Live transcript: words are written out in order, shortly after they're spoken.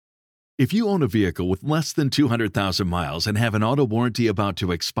If you own a vehicle with less than 200,000 miles and have an auto warranty about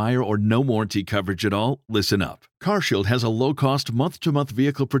to expire or no warranty coverage at all, listen up. CarShield has a low-cost month-to-month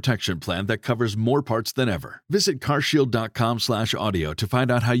vehicle protection plan that covers more parts than ever. Visit carshield.com/audio to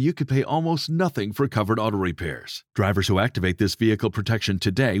find out how you could pay almost nothing for covered auto repairs. Drivers who activate this vehicle protection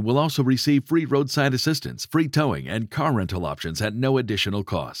today will also receive free roadside assistance, free towing, and car rental options at no additional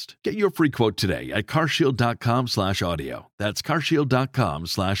cost. Get your free quote today at carshield.com/audio. That's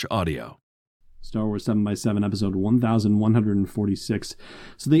carshield.com/audio. Star Wars 7x7, episode 1146.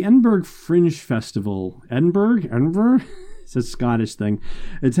 So the Edinburgh Fringe Festival. Edinburgh? It's a Scottish thing.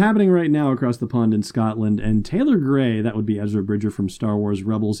 It's happening right now across the pond in Scotland, and Taylor Gray, that would be Ezra Bridger from Star Wars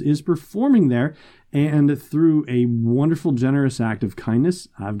Rebels, is performing there, and through a wonderful, generous act of kindness,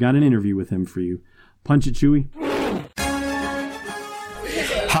 I've got an interview with him for you. Punch it, Chewie.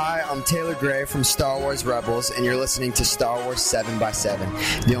 Hi, I'm Taylor Gray from Star Wars Rebels, and you're listening to Star Wars 7x7,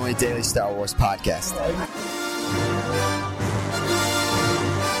 the only daily Star Wars podcast.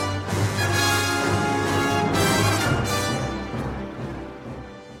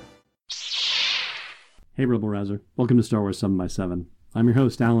 Hey, Rebel Rouser. Welcome to Star Wars 7x7. I'm your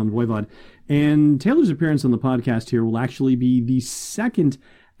host, Alan Voivod, and Taylor's appearance on the podcast here will actually be the second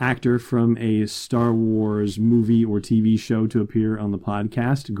actor from a Star Wars movie or TV show to appear on the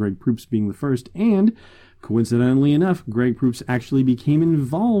podcast, Greg Proops being the first, and coincidentally enough, Greg Proops actually became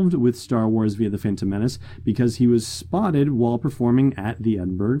involved with Star Wars via The Phantom Menace because he was spotted while performing at the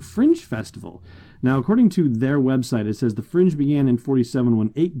Edinburgh Fringe Festival. Now, according to their website, it says the Fringe began in 1947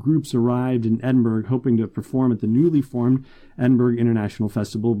 when 8 groups arrived in Edinburgh hoping to perform at the newly formed Edinburgh International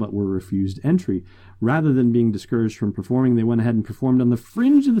Festival, but were refused entry. Rather than being discouraged from performing, they went ahead and performed on the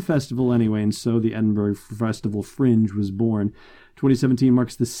fringe of the festival anyway, and so the Edinburgh Festival Fringe was born. 2017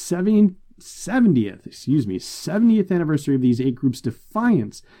 marks the 70th anniversary of these 8 groups'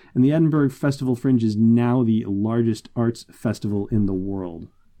 defiance, and the Edinburgh Festival Fringe is now the largest arts festival in the world.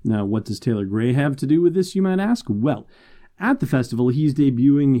 Now, what does Taylor Gray have to do with this, you might ask? Well, at the festival, he's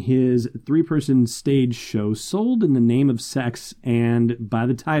debuting his 3-person stage show, Sold in the Name of Sex, and by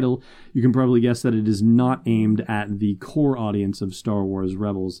the title, you can probably guess that it is not aimed at the core audience of Star Wars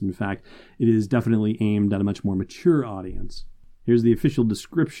Rebels. In fact, it is definitely aimed at a much more mature audience. Here's the official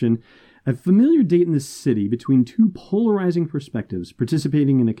description. A familiar date in the city between 2 polarizing perspectives,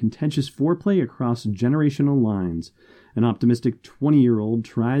 participating in a contentious foreplay across generational lines. An optimistic 20-year-old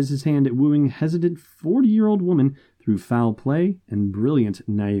tries his hand at wooing hesitant 40-year-old woman through foul play and brilliant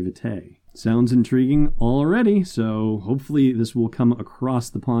naivete. Sounds intriguing already, so hopefully this will come across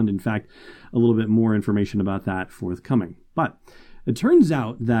the pond. In fact, a little bit more information about that forthcoming. But it turns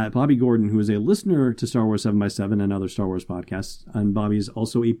out that Bobby Gordon, who is a listener to Star Wars 7x7 and other Star Wars podcasts, and Bobby is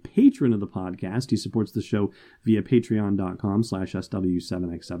also a patron of the podcast. He supports the show via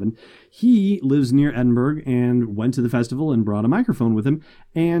patreon.com/SW7x7. He lives near Edinburgh and went to the festival and brought a microphone with him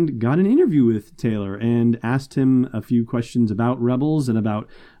and got an interview with Taylor and asked him a few questions about Rebels and about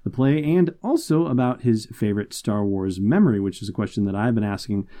the play, and also about his favorite Star Wars memory, which is a question that I've been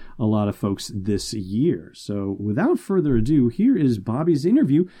asking a lot of folks this year. So without further ado, here is Bobby's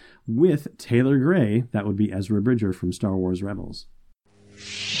interview with Taylor Gray. That would be Ezra Bridger from Star Wars Rebels.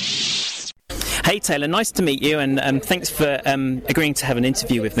 Hey Taylor, nice to meet you, and thanks for agreeing to have an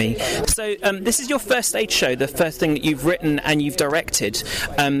interview with me. So this is your first stage show, the first thing that you've written and you've directed.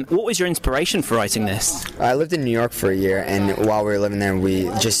 What was your inspiration for writing this? I lived in New York for a year, and while we were living there,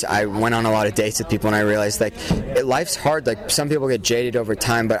 I went on a lot of dates with people, and I realized life's hard. Like, some people get jaded over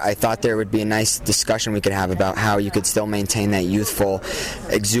time, but I thought there would be a nice discussion we could have about how you could still maintain that youthful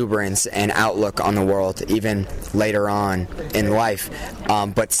exuberance and outlook on the world even later on in life.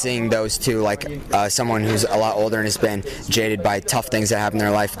 But seeing those two, someone who's a lot older and has been jaded by tough things that happen in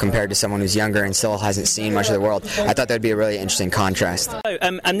their life compared to someone who's younger and still hasn't seen much of the world, I thought that'd be a really interesting contrast.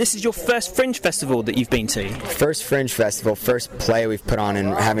 And this is your first Fringe Festival that you've been to? First Fringe Festival, first play we've put on,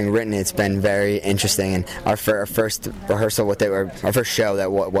 and having written it's been very interesting. And our first rehearsal, our first show that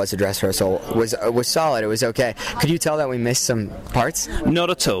was a dress rehearsal, was solid. It was okay. Could you tell that we missed some parts? Not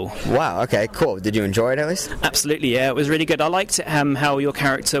at all. Wow. Okay. Cool. Did you enjoy it at least? Absolutely. Yeah, it was really good. I liked how your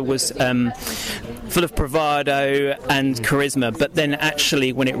character was full of bravado and charisma, but then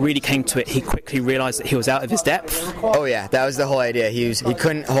actually when it really came to it, he quickly realised that he was out of his depth. Oh yeah, that was the whole idea. He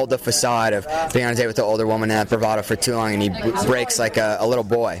couldn't hold the facade of being on a date with the older woman and that bravado for too long, and he breaks like a little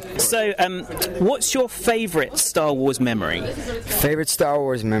boy. So, what's your favourite Star Wars memory? Favorite Star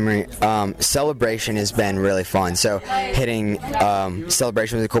Wars memory? Celebration has been really fun. So hitting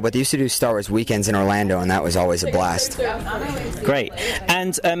Celebration was cool, but they used to do Star Wars weekends in Orlando, and that was always a blast. Great.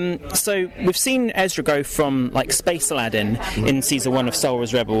 And so with seen Ezra go from like Space Aladdin in season 1 of Star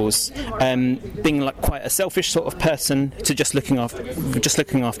Wars Rebels, being like quite a selfish sort of person to just looking after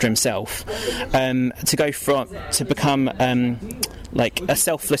himself, to become like a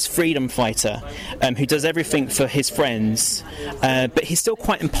selfless freedom fighter who does everything for his friends, but he's still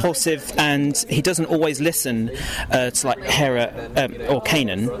quite impulsive and he doesn't always listen to like Hera or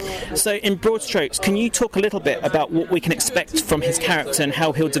Kanan. So in broad strokes, can you talk a little bit about what we can expect from his character and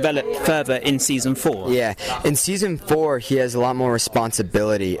how he'll develop further in season 4? Yeah, in season 4 he has a lot more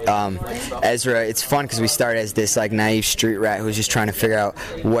responsibility. Ezra, it's fun because we start as this like naive street rat who's just trying to figure out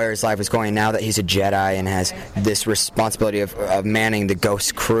where his life is going. Now that he's a Jedi and has this responsibility of manning the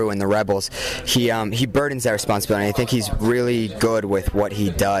Ghost crew and the Rebels, he burdens that responsibility, and I think he's really good with what he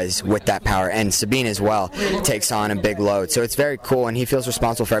does with that power. And Sabine as well takes on a big load, so it's very cool, and he feels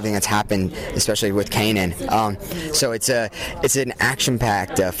responsible for everything that's happened, especially with Kanan. So it's an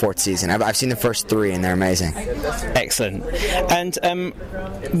action-packed 4th season. I've seen the first 3 and they're amazing. Excellent. And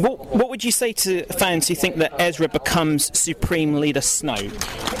what would you say to fans who think that Ezra becomes Supreme Leader Snoke?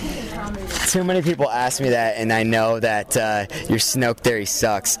 Too many people ask me that, and I know that your Snoke theory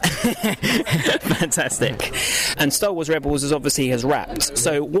sucks. Fantastic. And Star Wars Rebels has wrapped.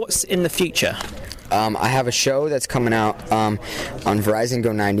 So what's in the future? I have a show that's coming out on Verizon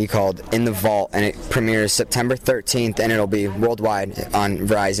Go 90 called In the Vault, and it premieres September 13th, and it'll be worldwide on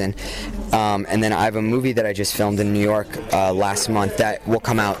Verizon. And then I have a movie that I just filmed in New York last month that will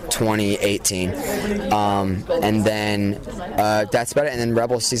come out 2018. And then that's about it. And then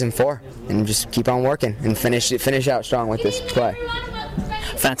Rebels Season 4. And just keep on working and finish out strong with this play.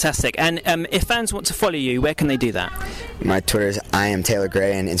 Fantastic. And if fans want to follow you, where can they do that? My Twitter is I am Taylor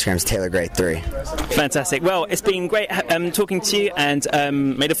Gray, and Instagram is TaylorGray3. Fantastic. Well, it's been great talking to you, and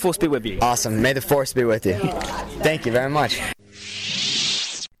may the Force be with you. Awesome. May the Force be with you. Thank you very much.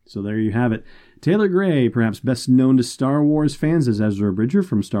 So there you have it. Taylor Gray, perhaps best known to Star Wars fans as Ezra Bridger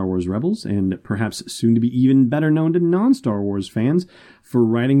from Star Wars Rebels, and perhaps soon to be even better known to non-Star Wars fans for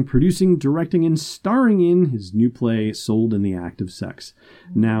writing, producing, directing, and starring in his new play, Sold in the Act of Sex.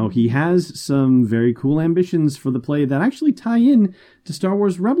 Now, he has some very cool ambitions for the play that actually tie in to Star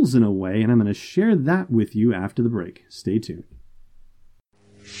Wars Rebels in a way, and I'm going to share that with you after the break. Stay tuned.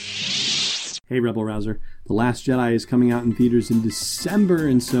 Hey, Rebel Rouser. The Last Jedi is coming out in theaters in December,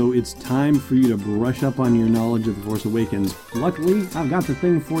 and so it's time for you to brush up on your knowledge of The Force Awakens. Luckily, I've got the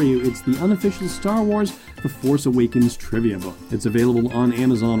thing for you. It's the unofficial Star Wars The Force Awakens trivia book. It's available on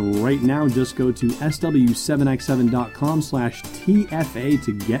Amazon right now. Just go to sw7x7.com/TFA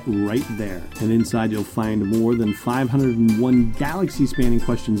to get right there. And inside you'll find more than 501 galaxy-spanning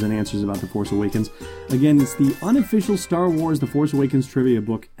questions and answers about The Force Awakens. Again, it's the unofficial Star Wars The Force Awakens trivia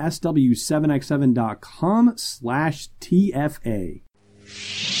book, sw7x7.com/TFA.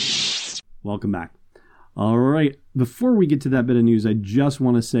 Welcome back. All right, before we get to that bit of news, I just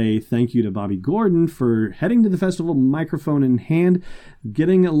want to say thank you to Bobby Gordon for heading to the festival microphone in hand,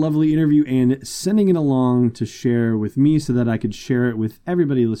 getting a lovely interview, and sending it along to share with me so that I could share it with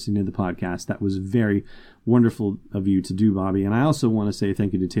everybody listening to the podcast. That was very wonderful of you to do, Bobby. And I also want to say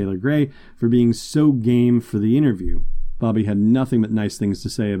thank you to Taylor Gray for being so game for the interview. Bobby had nothing but nice things to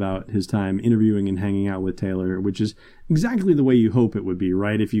say about his time interviewing and hanging out with Taylor, which is exactly the way you hope it would be,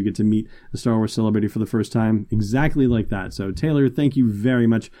 right? If you get to meet a Star Wars celebrity for the first time, exactly like that. So Taylor, thank you very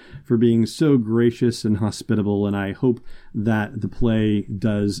much for being so gracious and hospitable, and I hope that the play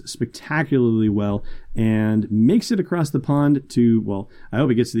does spectacularly well and makes it across the pond to, well, I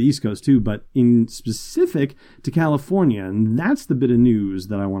hope it gets to the East Coast too, but in specific to California, and that's the bit of news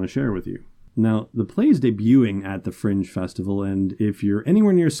that I want to share with you. Now, the play is debuting at the Fringe Festival, and if you're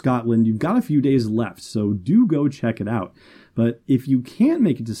anywhere near Scotland, you've got a few days left, so do go check it out. But if you can't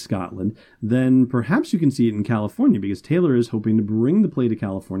make it to Scotland, then perhaps you can see it in California, because Taylor is hoping to bring the play to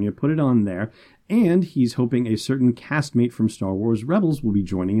California, put it on there, and he's hoping a certain castmate from Star Wars Rebels will be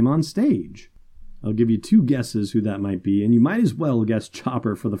joining him on stage. I'll give you two guesses who that might be, and you might as well guess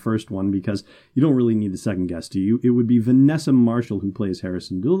Chopper for the first one, because you don't really need the second guess, do you? It would be Vanessa Marshall, who plays Hera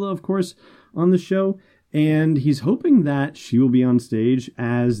Syndulla, of course, on the show, and he's hoping that she will be on stage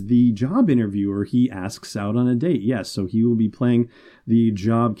as the job interviewer he asks out on a date. Yes, so he will be playing the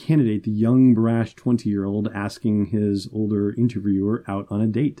job candidate, the young, brash 20-year-old asking his older interviewer out on a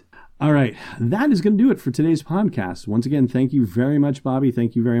date. All right, that is going to do it for today's podcast. Once again, thank you very much, Bobby.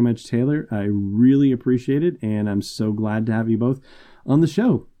 Thank you very much, Taylor. I really appreciate it, and I'm so glad to have you both on the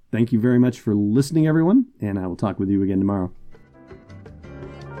show. Thank you very much for listening, everyone, and I will talk with you again tomorrow.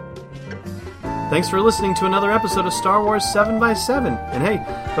 Thanks for listening to another episode of Star Wars 7x7. And hey,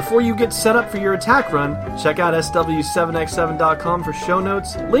 before you get set up for your attack run, check out SW7x7.com for show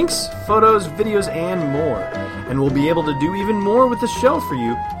notes, links, photos, videos, and more. And we'll be able to do even more with the show for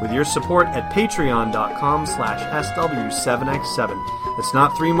you with your support at patreon.com/SW7x7. It's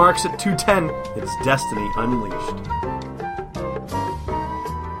not 3 marks at 210, it's Destiny Unleashed.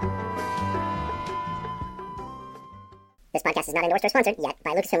 This podcast is not endorsed or sponsored yet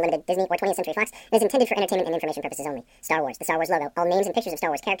by Lucasfilm Limited, Disney, or 20th Century Fox, and is intended for entertainment and information purposes only. Star Wars, the Star Wars logo, all names and pictures of Star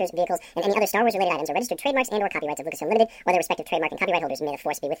Wars characters, vehicles, and any other Star Wars-related items are registered trademarks and/or copyrights of Lucasfilm Limited, or their respective trademark and copyright holders. May the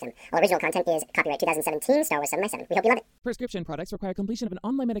Force be with them. All original content is copyright 2017, Star Wars 7x7. We hope you love it. Prescription products require completion of an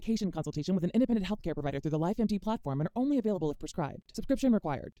online medication consultation with an independent healthcare provider through the LifeMD platform and are only available if prescribed. Subscription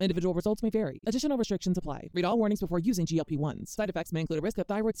required. Individual results may vary. Additional restrictions apply. Read all warnings before using GLP-1s. Side effects may include a risk of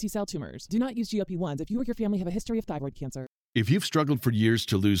thyroid C-cell tumors. Do not use GLP-1s if you or your family have a history of thyroid cancer. If you've struggled for years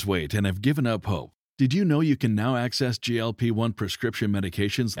to lose weight and have given up hope, did you know you can now access GLP-1 prescription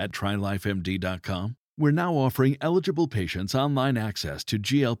medications at TryLifeMD.com? We're now offering eligible patients online access to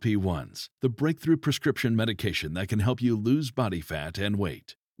GLP-1s, the breakthrough prescription medication that can help you lose body fat and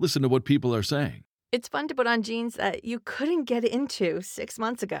weight. Listen to what people are saying. It's fun to put on jeans that you couldn't get into 6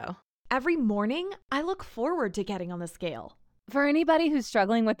 months ago. Every morning, I look forward to getting on the scale. For anybody who's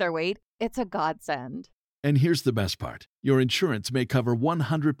struggling with their weight, it's a godsend. And here's the best part. Your insurance may cover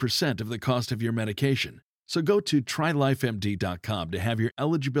 100% of the cost of your medication. So go to TryLifeMD.com to have your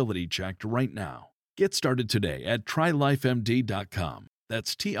eligibility checked right now. Get started today at TryLifeMD.com.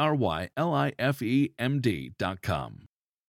 That's TryLifeMD.com.